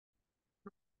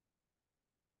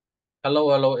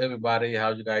Hello, everybody. How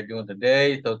you guys doing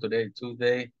today? So today is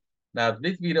Tuesday. Now,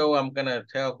 this video, I'm gonna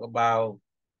talk about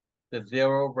the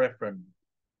zero reference.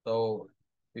 So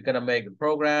we're gonna make a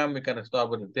program. We're gonna start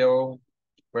with a zero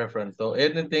reference. So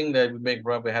anything that we make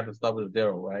program, we have to start with a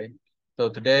zero, right? So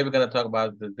today we're gonna talk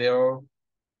about the zero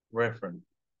reference.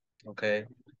 Okay.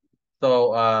 So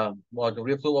មកជម្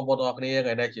រាបសួរបងប្អូនទាំងអស់គ្នាថ្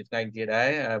ងៃនេះជាថ្ងៃទៀតដែរ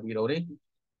វីដេអូនេះ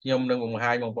ខ្ញុំនឹងបង្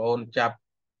ហាញបងប្អូនចាប់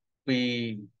ពី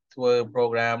ធ្វើ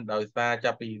program ដោយសារ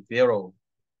ចាប់ពី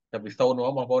0ចាប់ពី0នោះ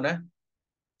បងប្អូនណា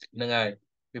ហ្នឹងហើយ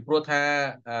ពីព្រោះថា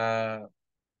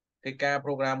កិច្ចការ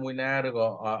program មួយណាឬក៏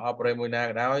operate មួយណា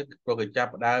ក៏ដោយព្រោះគេចាប់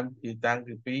ផ្ដើមពីតាំង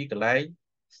ពីកន្លែង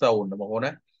0បងប្អូន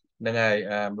ណាហ្នឹងហើយ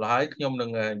ម្ល៉េះហើយខ្ញុំនឹង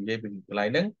និយាយពីកន្លែង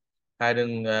ហ្នឹងហើយនឹង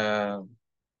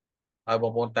ឲ្យប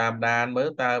ងប្អូនតាមដានមើល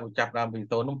តើចាប់ដើមពី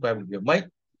0នោះបែបរបៀបម៉េច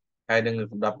ហើយនឹង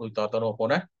សម្រាប់ដូចតទៅបងប្អូន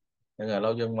ណាហ្នឹងឥឡូ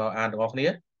វយើងមកអានទាំងអស់គ្នា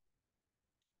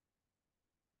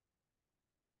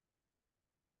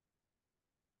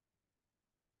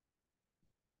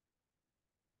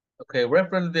Okay,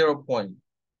 reference 0 point.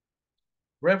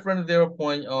 Reference 0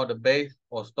 point are the base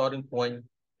or starting point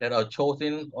that are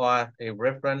chosen as a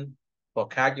reference for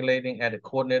calculating at the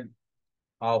coordinate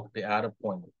of the other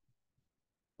point.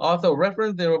 Also,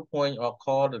 reference 0 point are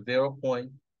called the 0 point.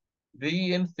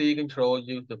 CNC control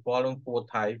use the following 4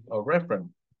 types of reference.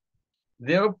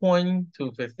 0 point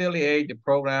to facilitate the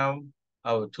program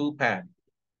of 2 paths.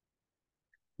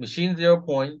 Machine 0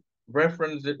 point,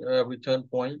 reference return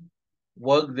point,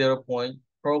 work 0 point,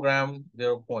 program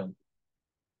 0 point.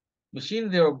 Machine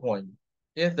 0 point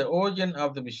is the origin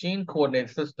of the machine coordinate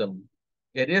system.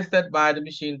 It is set by the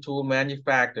machine tool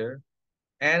manufacturer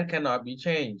and cannot be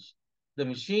changed. The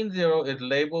machine 0 is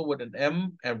labeled with an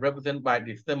M and represented by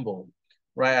the symbol.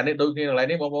 Right, I need those like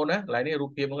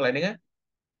this.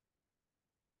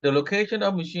 The location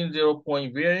of machine 0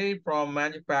 point vary from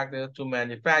manufacturer to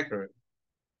manufacturer.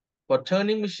 For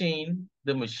turning machine,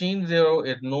 the machine 0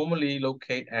 is normally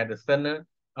located at the center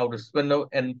of the spindle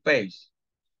end face.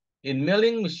 In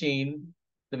milling machine,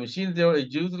 the machine 0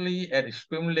 is usually at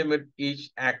extreme limit each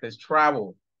axis travel.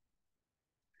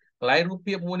 កន្លែងរូប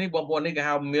ភាពមួយនេះបងប្អូននេះគេ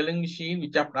ហៅ milling machine វា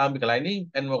ចាប់ដើមពីកន្លែងនេះ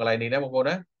end មកកន្លែងនេះដែរបងប្អូន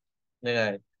ណាហ្នឹងហើ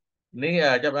យនេះ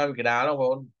ចាប់ដើមពីកណ្ដាលបងប្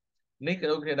អូននេះក៏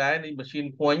ដូចគ្នាដែរនេះ machine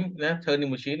point ណា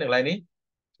turning machine កន្លែងនេះ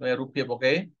រូបភាពអូ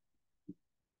ខេ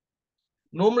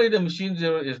Normally the machine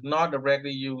 0 is not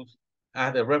directly used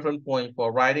as a reference point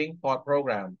for writing part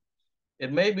program.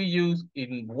 It may be used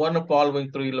in one of the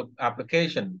following 3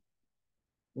 applications.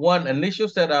 1. Initial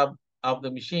setup of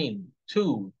the machine.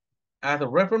 2. As a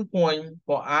reference point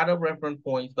for other reference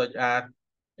points such as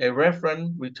a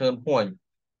reference return point,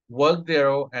 work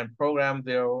 0 and program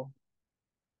 0.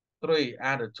 3.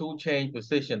 As a tool change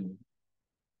position.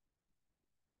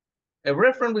 A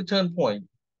reference return point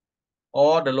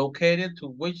or the located to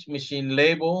which machine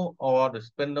label or the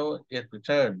spindle is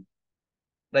returned.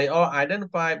 They are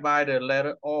identified by the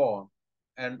letter R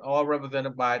and are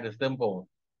represented by the symbol.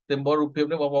 Symbol រូបភាព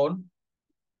នេះបងប្អូន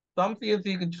Some CNC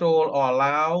control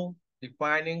allow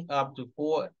defining up to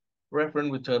 4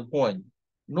 reference return points.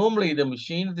 Normally, the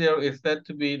machine 0 is said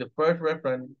to be the first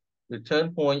reference return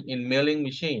point in milling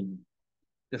machine.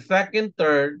 The second,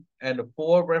 third, and the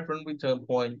fourth reference return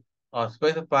point are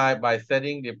specified by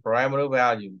setting the parameter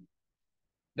value.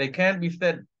 They can be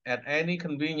set at any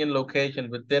convenient location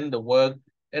within the work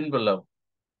envelope.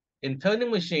 In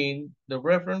turning machine, the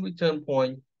reference return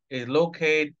point is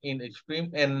located in the extreme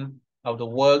end of the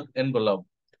work envelope.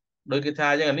 ដោយគេថា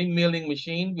យ៉ាងនេះ milling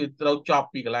machine វាត្រូវចប់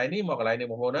ពីកន្លែងនេះមកកន្លែងនេះ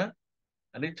បងប្អូនណា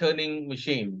អានេះ turning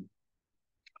machine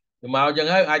វាមកយ៉ាង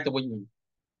ហើយអាចទៅវិញ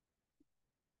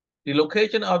The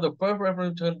location of the first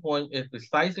reference return point is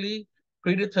precisely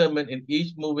predetermined in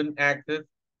each moving axis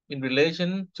in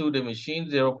relation to the machine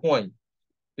 0 point.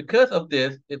 Because of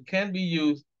this, it can be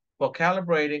used for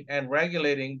calibrating and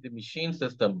regulating the machine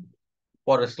system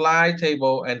for the slide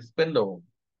table and spindle.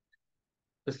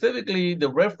 Specifically, the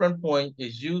reference point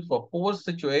is used for 4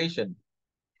 situations.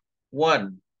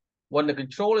 1. When the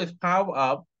controller is powered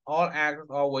up, all axes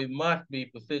always must be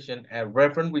positioned at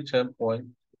reference return point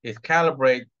is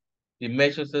calibrate the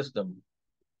measure system.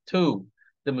 2.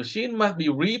 The machine must be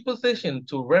repositioned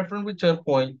to reference return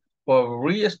point for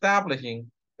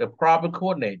reestablishing the proper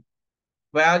coordinate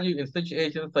value in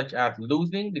situations such as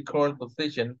losing the current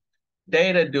position,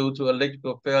 data due to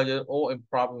electrical failure or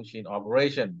improper machine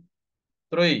operation.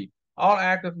 3. All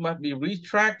axes must be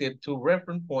retracted to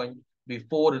reference point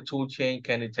before the tool change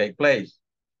can take place.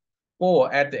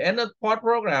 4. At the end of the part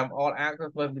program, all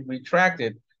axes must be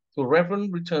retracted to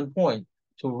reference return point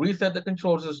to reset the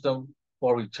control system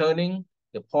for returning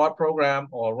the part program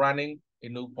or running a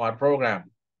new part program.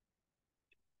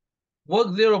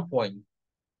 Work 0 point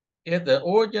is the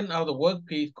origin of the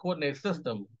workpiece coordinate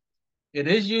system. It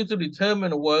is used to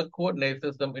determine the work coordinate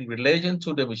system in relation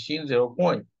to the machine 0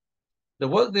 point. The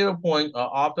work 0 point are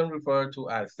often referred to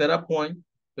as setup point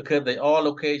because they are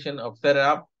location of setting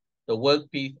up the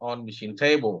workpiece on machine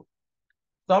table.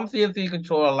 Some CNC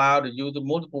control allow the use of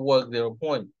multiple work 0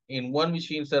 point in one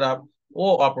machine setup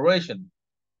or operation.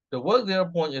 The work 0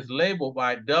 point is labeled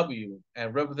by W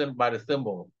and represented by the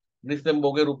symbol. This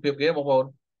symbol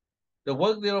the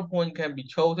work 0 point can be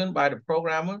chosen by the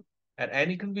programmer at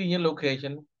any convenient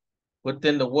location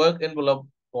within the work envelope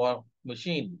or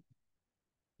machine.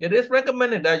 It is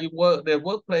recommended that the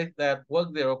workplace that work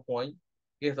 0 point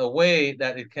is a way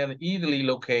that it can easily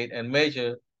locate and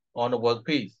measure on the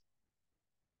workpiece.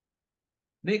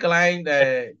 នេះកន្លែងដែល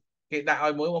គេដាក់ឲ្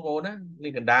យមើលបងប្អូនណា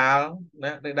នេះកណ្ដាល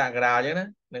ណានេះដាក់កណ្ដាលអញ្ចឹងណា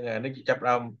ហ្នឹងហើយនេះចាប់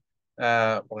ដើម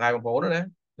បង្ហាញបងប្អូនណា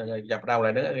ហ្នឹងហើយចាប់ដើមកន្លែ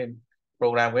ងហ្នឹងគេ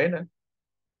program គេណា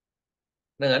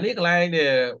ហ្នឹងហើយនេះកន្លែងដែ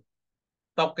ល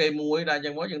តបគេមួយដាក់អញ្ចឹ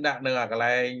ងមកយើងដាក់នៅកន្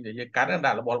លែងដែលយើងកាត់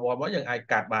ដាក់របស់មកយើងអាច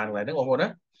កាត់បានកន្លែងហ្នឹងបងប្អូនណា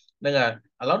ហ្នឹងហើយ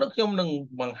ឥឡូវនេះខ្ញុំនឹង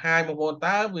បង្ហាញបងប្អូន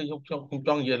តើវាខ្ញុំច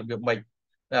ង់និយាយរបៀបម៉េច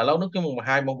តែឥឡូវនេះខ្ញុំបង្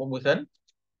ហាញបងប្អូនមួយសិន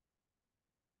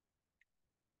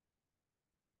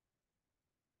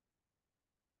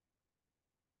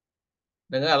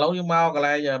ហ្នឹងហើយឥឡូវយើងមកកន្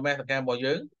លែង Mastercam របស់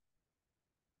យើង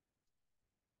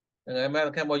ហ្នឹងហើយ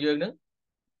Mastercam របស់យើងហ្នឹង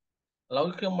ឥឡូវ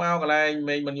ខ្ញុំមកកន្លែង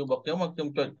main menu របស់ខ្ញុំមកខ្ញុំ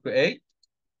ចុច create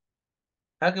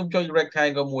ហើយខ្ញុំចុច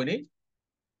rectangle មួយនេះ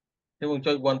ខ្ញុំ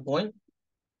ចុច one point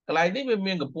កន្លែងនេះវា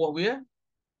មានកម្ពស់វាឥ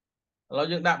ឡូវ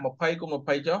យើងដាក់20 គុណ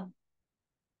 20 ចុះ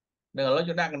នឹងឥឡូវ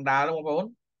យើងដាក់កណ្ដាលបងប្អូន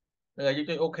នឹងហើយយើង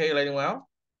ចុច OK កន្លែងនេះមក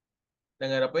នឹង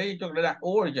ហើយដល់ពេលចុចដាក់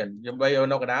origin ដើម្បីឲ្យ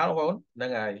នៅកណ្ដាលបងប្អូនហ្នឹ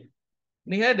ងហើយ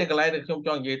នេះហើយដែលកន្លែងដែលខ្ញុំច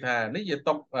ង់និយាយថានេះជា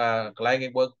តុកកន្លែងគេ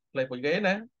work place របស់គេ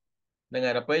ណាហ្នឹង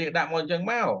ហើយដល់ពេលយើងដាក់មកអញ្ចឹង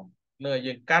មកនឹង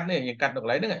យើងកាត់នេះយើងកាត់នៅក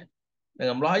ន្លែងហ្នឹងហើយនឹង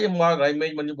អំឡោះយើងមកកន្លែង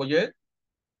main menu របស់យើង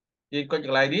ចុចក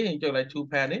ន្លែងនេះយើងចុចកន្លែង two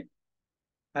pan នេះ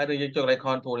ហើយយើងចុចកន្លែង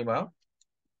control នេះមក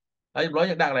ហើយអំឡោះ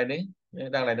យើងដាក់កន្លែងនេះ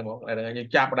ដាក់កន្លែងនេះមកយើង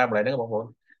ចាប់ដើមកន្លែងហ្នឹងបងប្អូន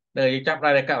នឹងយើងចាប់ដ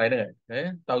ល់កាត់កន្លែងហ្នឹង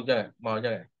ទៅអញ្ចឹងមកអញ្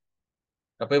ចឹង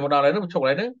ដល់ពេលមកដល់កន្លែងហ្នឹងឈប់កន្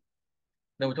លែងហ្នឹង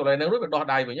នឹងឈប់កន្លែងហ្នឹងរួចវាដោះ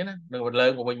ដៃវិញណានឹងលើ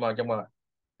កមកវិញមកអញ្ចឹងមក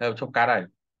ហើយឈប់កាត់ហើយ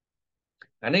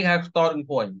អានេះហៅ starting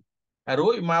point ហើយរួ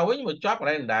ចមកវិញមកចប់កន្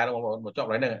លែងដដែលបងប្អូនមកចប់ក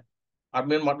ន្លែងហ្នឹងអត់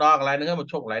មានមកដល់កន្លែងហ្នឹងមក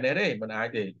ឈប់កន្លែងនេះទេមិនអាច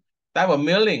ទេតែបើ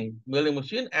milling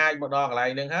machine អាចមកដល់កន្លែង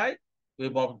ហ្នឹងហើយវា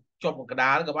មកចប់កណ្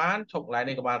ដាលក៏បានឈប់កន្លែង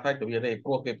នេះក៏បានតែវាទេព្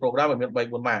រោះគេ program វាមាន3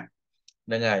 4ម៉ាក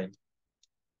ហ្នឹងហើយ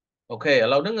អូខេឥ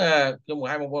ឡូវហ្នឹងខ្ញុំបង្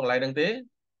ហាញបងប្អូនកន្លែងហ្នឹងទេឥ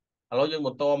ឡូវយើងប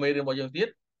ន្តមេរៀនរបស់យើងទៀត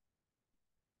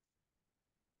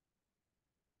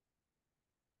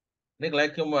នេះកន្លែង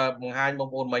ខ្ញុំបង្ហាញបង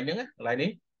ប្អូនមិញហ្នឹងកន្លែងនេះ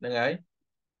ហ្នឹងហើយ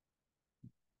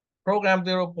program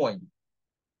 0 point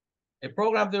A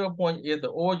program 0 point is the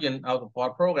origin of the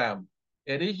part program.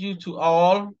 It is used to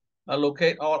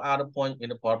locate all other points in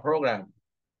the part program.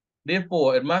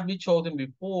 Therefore, it must be chosen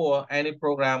before any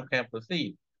program can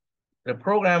proceed. The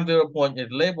program 0 point is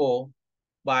labeled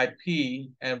by P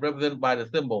and represented by the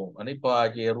symbol.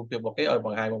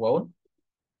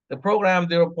 The program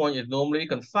 0 point is normally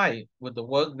concise with the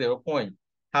work 0 point.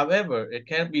 However, it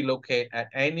can be located at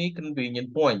any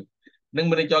convenient point. នឹង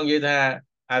មិនចង់និយាយថា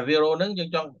អា 0 ហ្នឹងយើង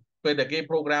ចង់ពេលតែគេ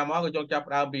program មកគឺចង់ចាប់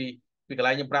ដើមពីកន្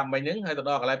លែងខ្ញុំប្រាប់មិញហ្នឹងហើយទៅ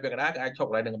ដល់កន្លែងពាក្យកណ្ដាលគឺអាចឈប់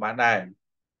កន្លែងហ្នឹងបានដែរ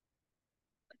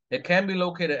It can be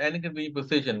located at any convenient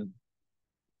position.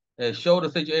 Show the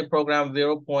situation program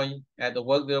 0 point at the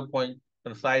work 0 point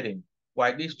coinciding.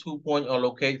 While these 2 points are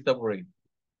located separately.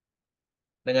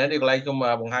 ហ្នឹងហើយនេះកន្លែងខ្ញុំ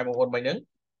បង្ហាញបងប្អូនមិញហ្នឹង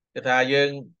គេថាយើង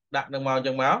ដាក់នឹងមកអញ្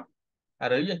ចឹងមកហើយ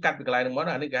ឬយើងកាត់ពីកន្លែងហ្នឹងមក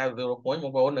អានេះគេហៅ 0 point ប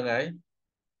ងប្អូនហ្នឹងហើយ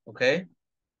អូខេ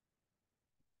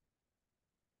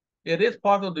It is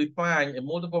possible to define a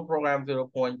multiple program 0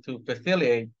 point to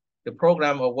facilitate the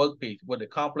program or workpiece with a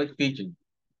complex feature.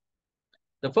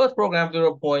 The first program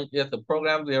 0 point is the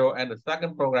program 0 and the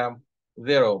second program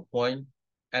 0 point,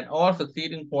 and all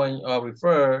succeeding points are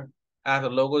referred as a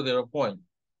logo 0 point.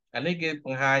 អានេះគេប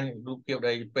ង្ហាញរូបភាព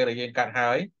ដែលពេលដែលយើងកាត់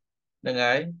ហើយហ្នឹង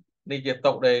ហើយនេះជា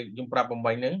តុកដែលខ្ញុំប្រាប់បំប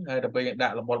ញ្ញហ្នឹងហើយដល់ពេលយើងដា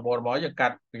ក់របស់មកយើងកា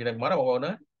ត់ពីហ្នឹងមកណាបងប្អូន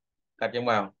ណាកាត់ចឹង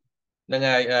មកហ្នឹង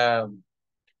ហើយ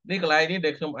កន្លែងនេះដែ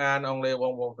លខ្ញុំអានអង់គ្លេសប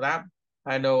ងប្អូនស្ដាប់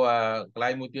ហើយនៅកន្លែ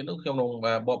ងមួយទៀតនោះខ្ញុំនឹង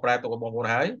បកប្រែទុកឲ្យបងប្អូន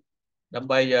ហើយដើម្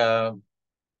បីឲ្យ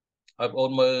បងប្អូ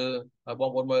ន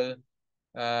មើល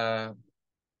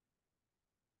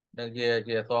នឹងជាអ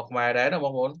ក្សរខ្មែរដែរណាប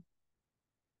ងប្អូន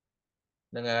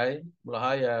ហ្នឹងហើយម្ល៉េះ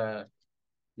ហើយ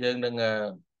យើងនឹង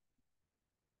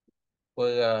ធ្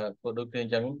វើដូចគ្នាអ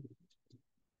ញ្ចឹង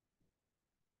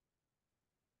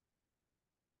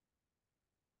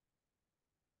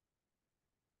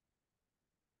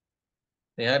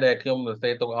នេះហើយដែលខ្ញុំសរសេ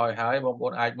រទុកឲ្យហើយបងប្អូ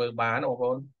នអាចមើលបានបងប្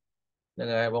អូន នឹង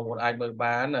ហើយបងប្អូនអាចមើល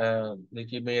បាននេះ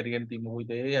ជាមេរៀនទី1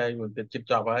ទេហើយមួយទៀតជិត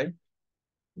ចប់ហើយ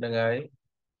នឹងហើយ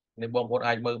នេះបងប្អូន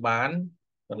អាចមើលបាន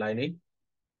កន្លែងនេះ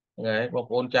ហ្នឹងហើយបង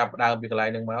ប្អូនចាប់ដើមពីកន្លែង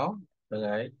ហ្នឹងមកហ្នឹង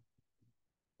ហើយ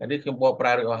នេះខ្ញុំបកប្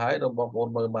រែរួចអស់ហើយដល់បងប្អូន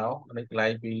មើលមកនេះកន្លែ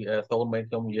ងពីសូនមេ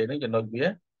ខ្ញុំនិយាយហ្នឹងចំណុចវា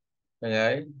ហ្នឹងហើ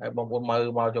យបងប្អូនមើល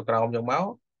មកចុះក្រោមចឹងមក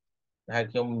ហើយ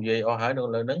ខ្ញុំនិយាយអស់ហើយនៅ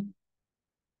លើហ្នឹង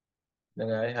ហ្នឹង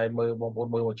ហើយមើលបងប្អូន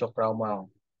មើលមកចុះក្រោមមក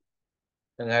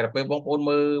ហ្នឹងហើយដល់ពេលបងប្អូន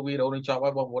មើលវីដេអូនេះចប់ហើ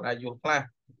យបងប្អូនអាចយល់ខ្លះ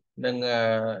នឹង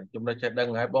ចំណុចចេះដឹង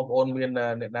ហើយបងប្អូនមាន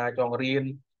អ្នកណាចង់រៀន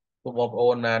សូមបងប្អូ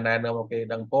នណែនាំឲ្យគេ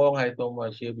ដឹងផងហើយសូម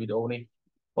share វីដេអូនេះ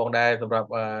ផងដែរសម្រាប់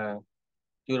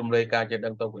ជួយរំលែកការចេះដឹ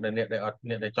ងទៅអ្នកដែលអត់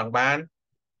អ្នកដែលចង់បាន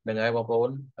ហ្នឹងហើយបងប្អូន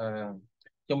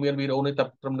ខ្ញុំមានវីដេអូនេះតែ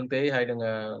ត្រឹមនឹងទេហើយនឹង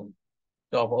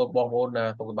ចូលបងប្អូន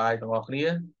សុខសប្បាយទាំងអស់គ្នា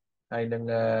ហើយនឹង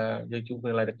យើងជួបគ្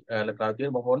នាលើកក្រោយទៀត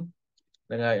បងប្អូន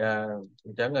ហ្នឹងហើយអ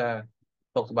ញ្ចឹង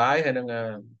សុខសប្បាយហើយនឹង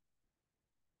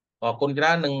អរគុណច្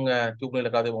រើននឹងជួបគ្នាលើ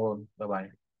កក្រោយទៀតបងប្អូនបាយបា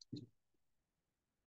យ